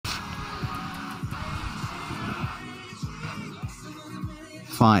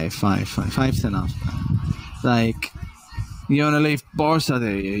Five's enough, man. Like, you want to leave Barca, do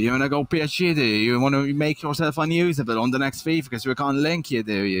you? You want to go PSG, do you? You want to make yourself unusable on the next FIFA because we can't link you,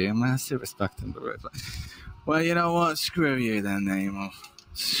 do you? I'm still respecting the river. Well, you know what? Screw you then, Neymar.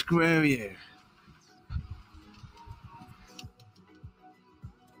 Screw you.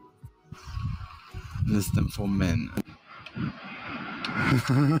 Less than 4 men.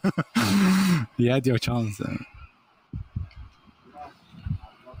 You had your chance then.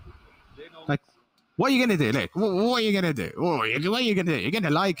 Like, what are you gonna do? Look, what are you gonna do? What are you gonna do? You're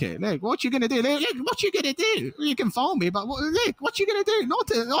gonna like it. Look, what you gonna do? Look, what you gonna do? You can phone me, but look, what you gonna do?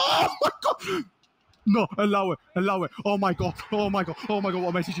 Nothing. Oh my god! No, allow it. Oh my god!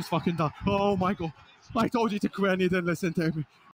 What message is fucking done? Oh my god! I told you to quit and you didn't listen to me.